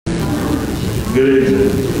Good evening.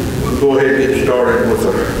 We'll go ahead and get started with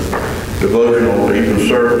our devotional evening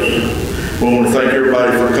service. We want to thank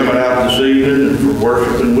everybody for coming out this evening and for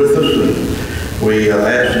worshiping with us. And we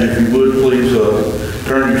ask that if you would, please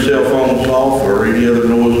turn your cell phones off or any other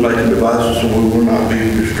noise-making devices so we will not be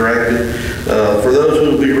distracted. For those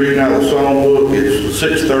who will be reading out the song book, it's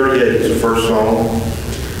 638, it's the first song. A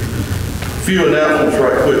few announcements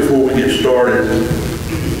right quick before we get started.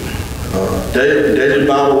 Daily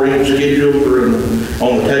Bible reading schedule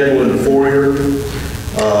on the table in the foyer.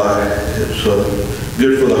 It's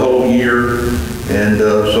good for the whole year, and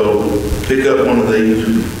so pick up one of these.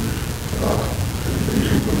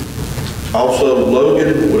 Also,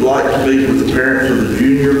 Logan would like to meet with the parents of the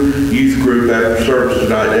junior youth group after service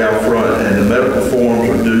tonight down front, and the medical forms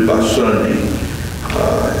are due by Sunday.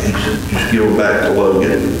 He said just give them back to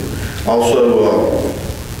Logan. Also, a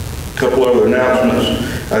couple other announcements.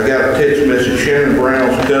 I got a text message, Shannon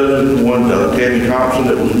Brown's cousin, the one Tammy Thompson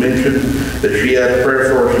that was mentioned, that she had prayer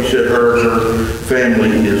for. She said her and her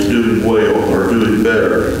family is doing well, or doing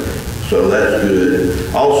better. So that's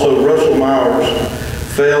good. Also, Russell Myers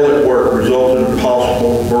fell at work, resulting in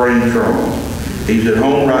possible brain trauma. He's at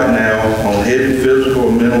home right now on heavy physical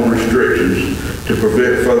and mental restrictions to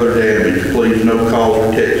prevent further damage. Please, no calls or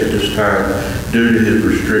texts at this time due to his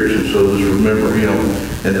restrictions. So just remember him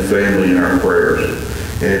and the family in our prayers.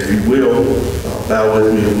 And if you will, bow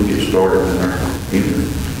with me and we'll get started in our evening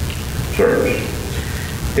service.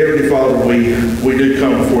 Heavenly Father, we do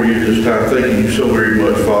come before you this time, thanking you so very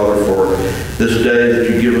much, Father, for this day that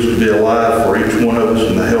you give us to be alive, for each one of us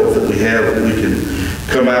and the health that we have, that we can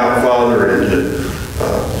come out, Father, and to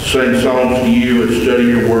sing songs to you and study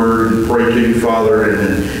your word and pray to you, Father,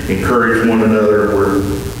 and encourage one another. We're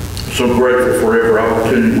so grateful for every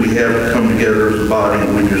opportunity we have to come together as a body,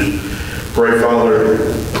 and we just pray, Father,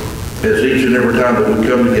 as each and every time that we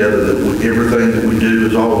come together, that everything that we do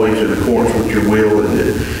is always in accordance with your will, and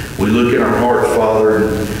that we look in our hearts, Father,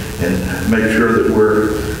 and make sure that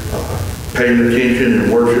we're paying attention and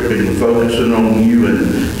worshiping and focusing on you and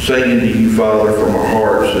singing to you, Father, from our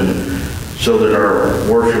hearts, and so that our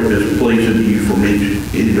worship is pleasing to you from each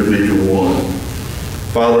individual one.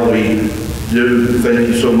 Father, we do thank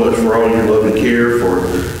you so much for all your love and care, for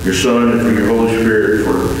your Son and for your Holy Spirit,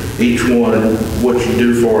 for each one, what you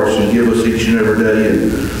do for us and give us each and every day.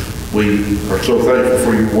 And we are so thankful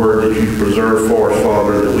for your word that you preserve for us,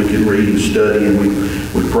 Father, that we can read and study. And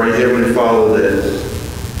we pray, Heavenly Father, that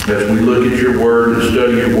as we look at your word and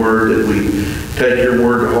study your word, that we take your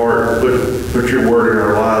word to heart, put your word in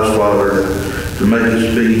our lives, Father, to make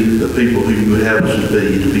us be the people who you would have us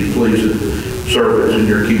to be pleasing servants in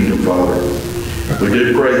your kingdom, Father. We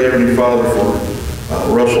do pray, Heavenly Father, for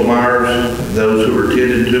Russell Myers, those who are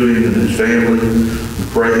attending to him and his family. We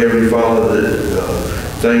pray, Heavenly Father, that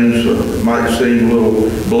things might seem a little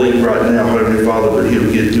bleak right now, Heavenly Father, but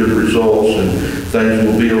he'll get good results and things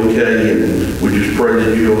will be okay. And we just pray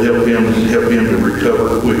that you'll help him to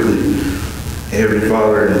recover quickly, Heavenly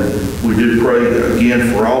Father. And we do pray again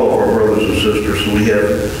for all of our brothers and sisters. So we have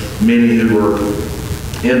many who are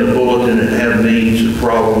in the bulletin and have needs and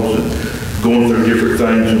problems and going through different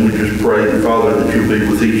things, and we just pray, Father, that you'll be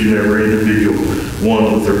with each and every individual one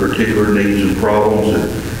with their particular needs and problems, and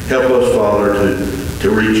help us, Father, to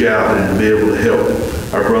reach out and to be able to help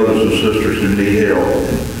our brothers and sisters who need help.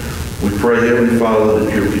 And we pray, Heavenly Father,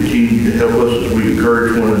 that you'll continue to help us as we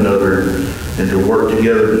encourage one another and to work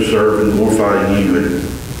together to serve and glorify you, and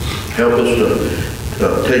help us to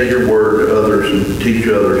take your word to others and teach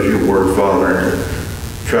others your word, Father, and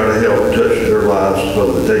try to help touch their lives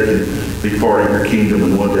so that they can be part of your kingdom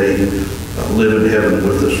and one day live in heaven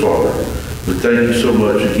with us, Father. We thank you so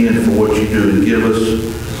much again for what you do and give us,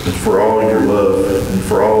 and for all your love, and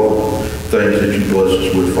for all the things that you bless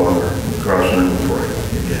us with, Father. In Christ's name we pray.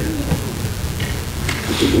 Amen.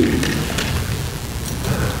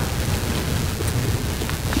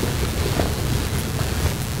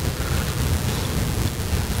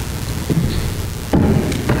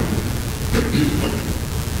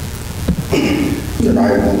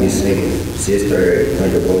 Tonight we'll be singing Sister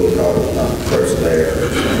Linda Bull called Persevere.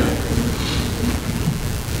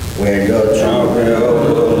 When the trumpet of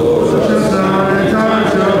the Lord shall sound, and time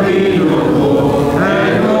shall be no more,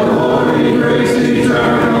 and the holy grace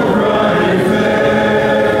eternal, bright and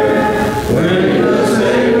fair. When the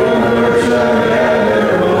Savior shall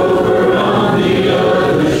gather over on the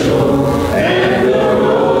other shore, and the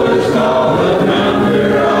roll is called the thunder,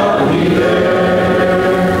 I'll be there.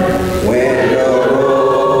 When the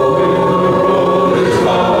roll is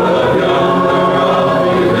called up yonder, I'll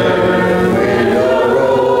be there. When the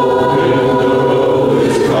roll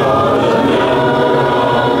is called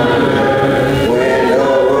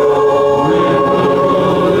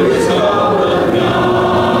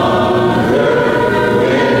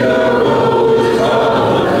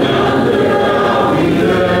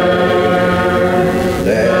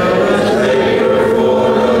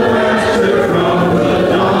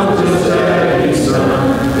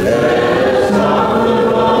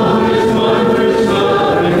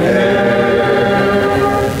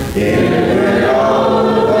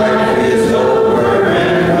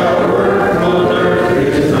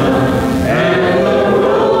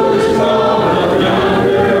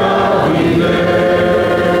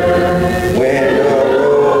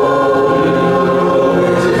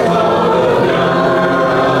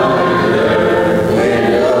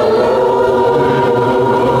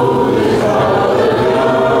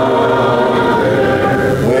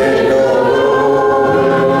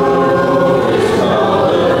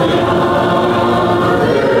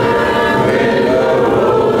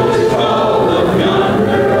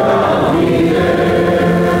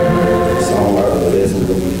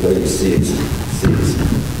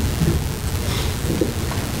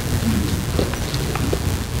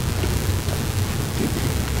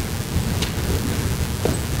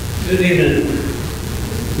Good evening.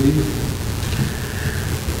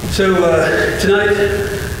 So tonight,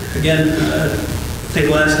 again, I think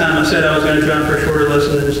last time I said I was going to try for a shorter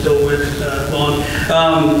lesson and it still went long.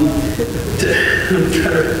 I'm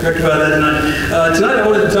trying to rectify that tonight. Tonight I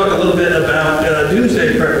wanted to talk a little bit about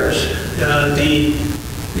doomsday preppers.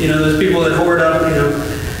 Those people that hoard up,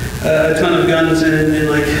 a ton of guns and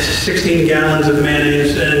like 16 gallons of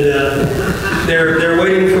mayonnaise, and they're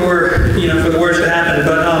waiting for the worst to happen.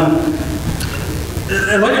 But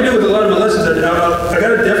like I do with a lot of my lessons, I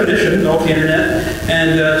got a definition off the internet,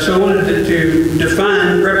 and so I wanted to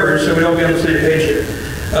define preppers so we'd all be on the same page here.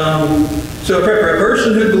 So a prepper, a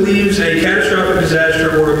person who believes a catastrophic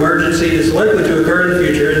disaster or emergency is likely to occur in the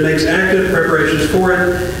future and makes active preparations for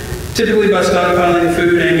it, typically by stockpiling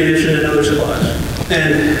food, ammunition, and other supplies.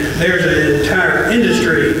 And there's an entire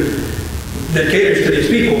industry that caters to these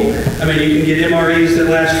people. I mean, you can get MREs that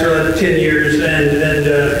last for like 10 years and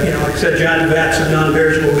like I said, giant vats of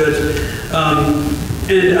non-perishable goods.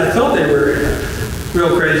 And I thought they were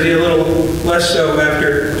real crazy, a little less so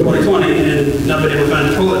after 2020 and not being able to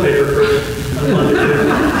find toilet paper for a month or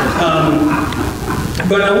two.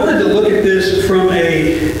 But I wanted to look at this from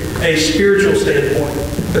a spiritual standpoint,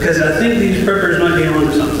 because I think these preppers might be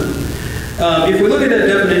onto something. If we look at that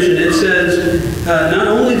definition, it says not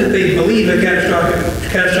only that they believe a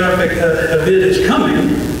catastrophic event is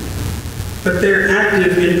coming, but they're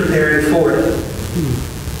active in preparing for it.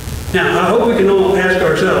 Now, I hope we can all ask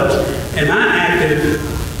ourselves, am I active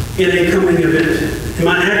in a coming event? Am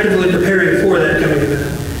I actively preparing for that coming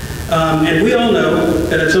event? And we all know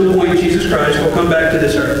that at some point Jesus Christ will come back to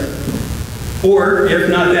this earth. Or, if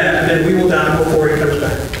not that, then we will die before he comes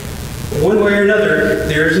back. One way or another,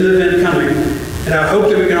 there's an event coming. And I hope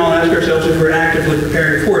that we can all ask ourselves if we're actively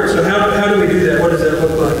preparing for it. So how do we do that? What does that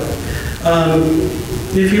look like?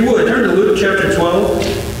 If you would, turn to Luke chapter 12.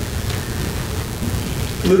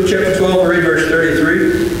 Luke chapter 12, read verse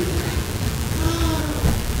 33.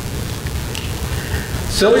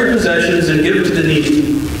 Sell your possessions and give to the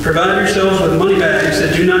needy. Provide yourselves with money bags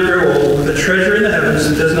that do not grow old, with a treasure in the heavens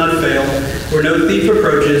that does not fail, where no thief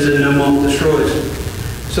approaches and no moth destroys.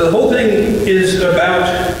 So the whole thing is about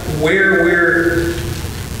where we're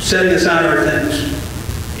setting aside our things.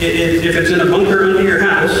 If it's in a bunker under your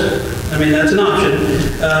house, I mean, that's an option.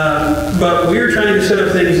 But we're trying to set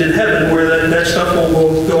up things in heaven where that stuff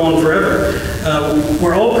will go on forever.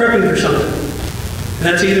 We're all prepping for something. And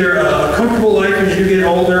that's either a comfortable life as you get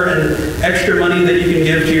older and extra money that you can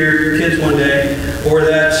give to your kids one day, or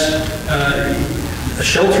that's a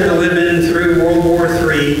shelter to live in through World War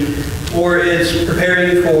III, or it's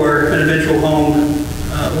preparing for an eventual home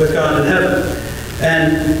with God in heaven.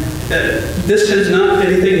 And this is not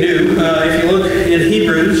anything new. If you look in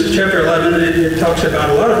Hebrews chapter 11, it talks about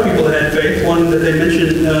a lot of people that had faith. One that they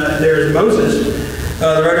mentioned there is Moses.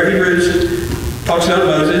 The writer of Hebrews talks about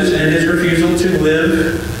Moses and his refusal to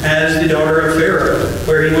live as the daughter of Pharaoh,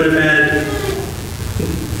 where he would have had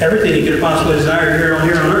everything he could have possibly desired here on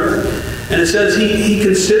earth. And it says he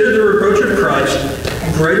considered the reproach of Christ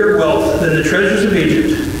greater wealth than the treasures of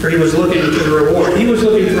Egypt, for he was looking for the reward. He was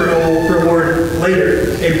looking for a reward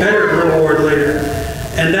later, a better reward later.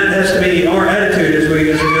 And that has to be our attitude as we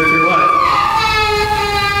go through life.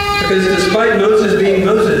 Because despite Moses being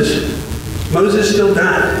Moses still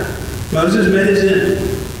died. Moses met his end.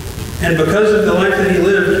 And because of the life that he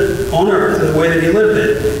lived on earth and the way that he lived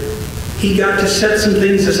it, he got to set some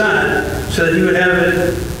things aside so that he would have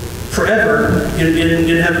it forever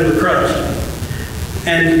in heaven with Christ.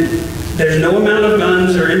 And there's no amount of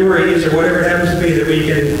guns or MREs or whatever it happens to be that we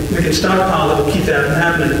can stockpile that will keep that from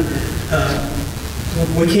happening.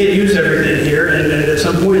 We can't use everything here, and at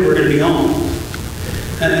some point we're going to be gone.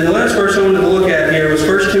 And the last verse I wanted to look at here was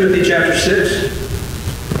 1 Timothy chapter 6,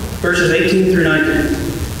 verses 18 through 19.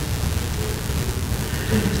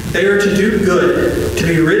 They are to do good, to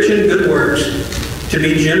be rich in good works, to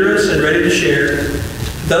be generous and ready to share,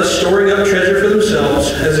 thus storing up treasure for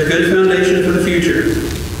themselves as a good foundation for the future,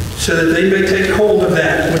 so that they may take hold of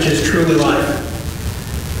that which is truly life.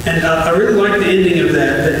 And I really like the ending of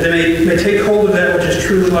that they may take hold of that which is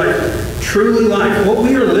truly life. Truly life. What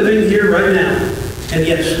we are living here right now, and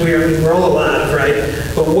yes, we're all alive, right?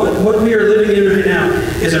 But what we are living in right now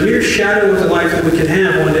is a mere shadow of the life that we can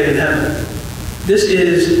have one day in heaven. This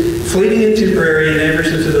is fleeting and temporary in every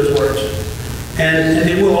sense of those words. And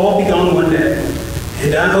it will all be gone one day.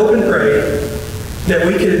 And I hope and pray that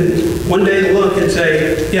we can one day look and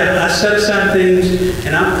say, yeah, I set aside things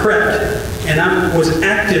and I prepped and I was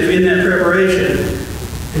active in that preparation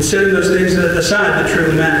and setting those things aside that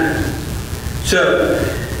truly matter. So,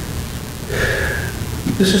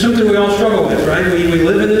 This is something we all struggle with, right? We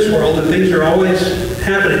live in this world and things are always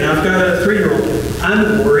happening. I've got a 3-year-old.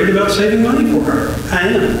 I'm worried about saving money for her. I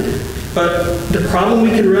am. But the problem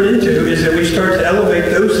we can run into is that we start to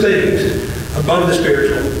elevate those things above the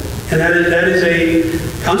spiritual. And that is a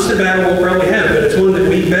constant battle we'll probably have, but it's one that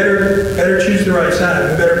we better choose the right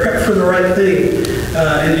side. We better prep for the right thing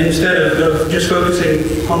and instead of just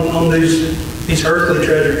focusing on these earthly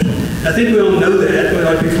treasures. I think we all know that.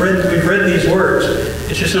 Like we've read these words.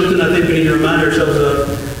 It's just something I think we need to remind ourselves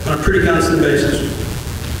of on a pretty constant basis.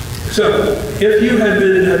 So, if you have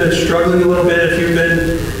been struggling a little bit, if you've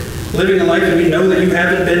been living a life and you know that you've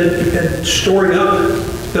been storing up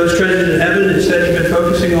those treasures in heaven, instead you've been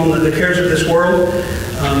focusing on the cares of this world,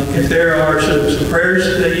 if there are some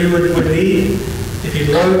prayers that you would need, if you'd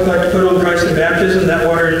like to put on Christ in baptism, that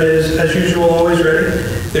water is, as usual, always ready.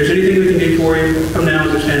 If there's anything we can do for you, come now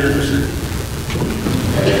and stand up and sing.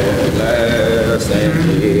 Let's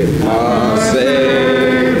sing our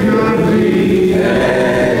Savior be,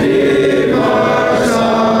 and give our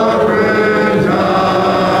sovereign God.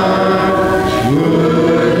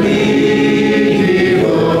 Would he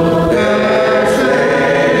devote their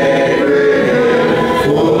sacred hand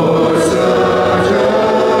for such a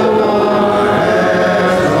one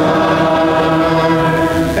as I?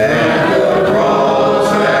 And the cross,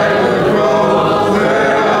 where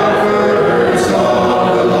I first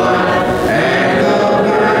saw the light, and the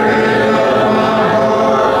burden of my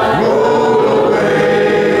heart rolled away.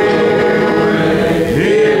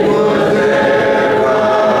 It was there by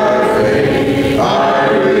faith I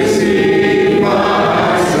received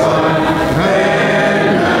my sight,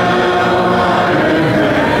 and now I am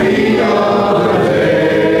happy all the day.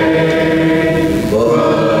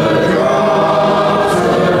 But drops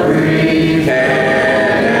of grief can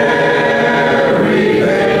never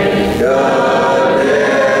repay the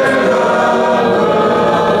debt of love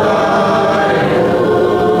I owe.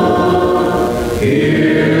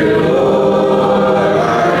 Here, Lord,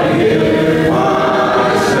 I give myself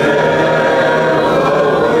away.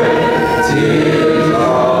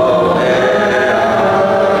 'Tis all that I can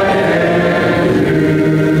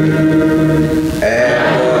do. At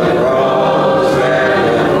the cross,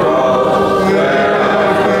 where I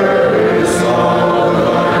first saw the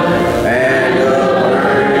light, and the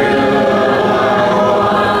burden of my heart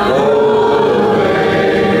rolled away.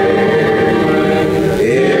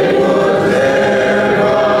 It was there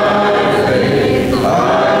by faith I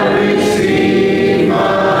received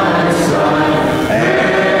my sight,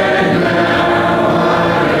 and now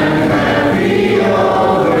I am happy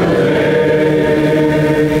all the day.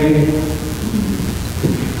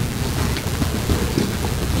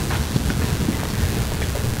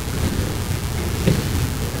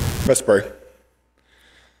 Let's pray.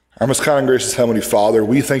 Our most kind and gracious Heavenly Father,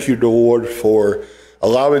 we thank you, dear Lord, for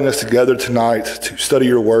allowing us together tonight to study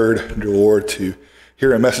your word, dear Lord, to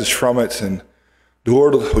hear a message from it. And dear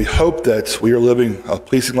Lord, we hope that we are living a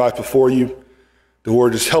pleasing life before you. Dear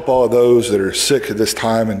Lord, just help all of those that are sick at this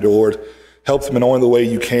time, and dear Lord, help them in only the way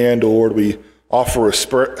you can. Dear Lord, we offer a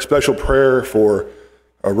special prayer for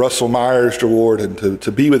Russell Myers, dear Lord, and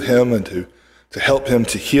to be with him and to help him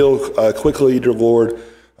to heal quickly, dear Lord,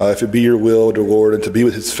 if it be your will, dear Lord, and to be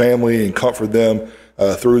with his family and comfort them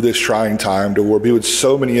through this trying time, dear Lord. Be with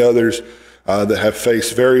so many others that have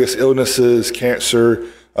faced various illnesses, cancer,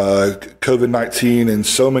 COVID-19, and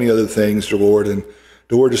so many other things, dear Lord. And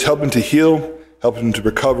dear Lord, just help them to heal, help them to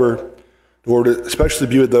recover. Dear Lord, especially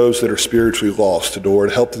be with those that are spiritually lost, dear Lord.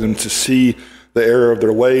 Help them to see the error of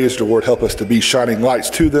their ways, dear Lord. Help us to be shining lights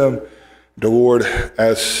to them. Dear Lord,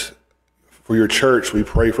 as for your church, we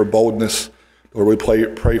pray for boldness. Lord, we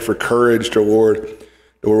pray for courage, dear Lord.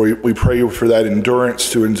 Lord, we pray for that endurance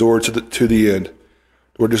to endure to the end.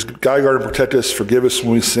 Lord, just guide, guard, and protect us. Forgive us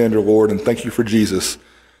when we sin, dear Lord, and thank you for Jesus.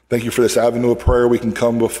 Thank you for this avenue of prayer we can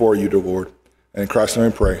come before you, dear Lord. And in Christ's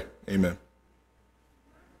name we pray. Amen.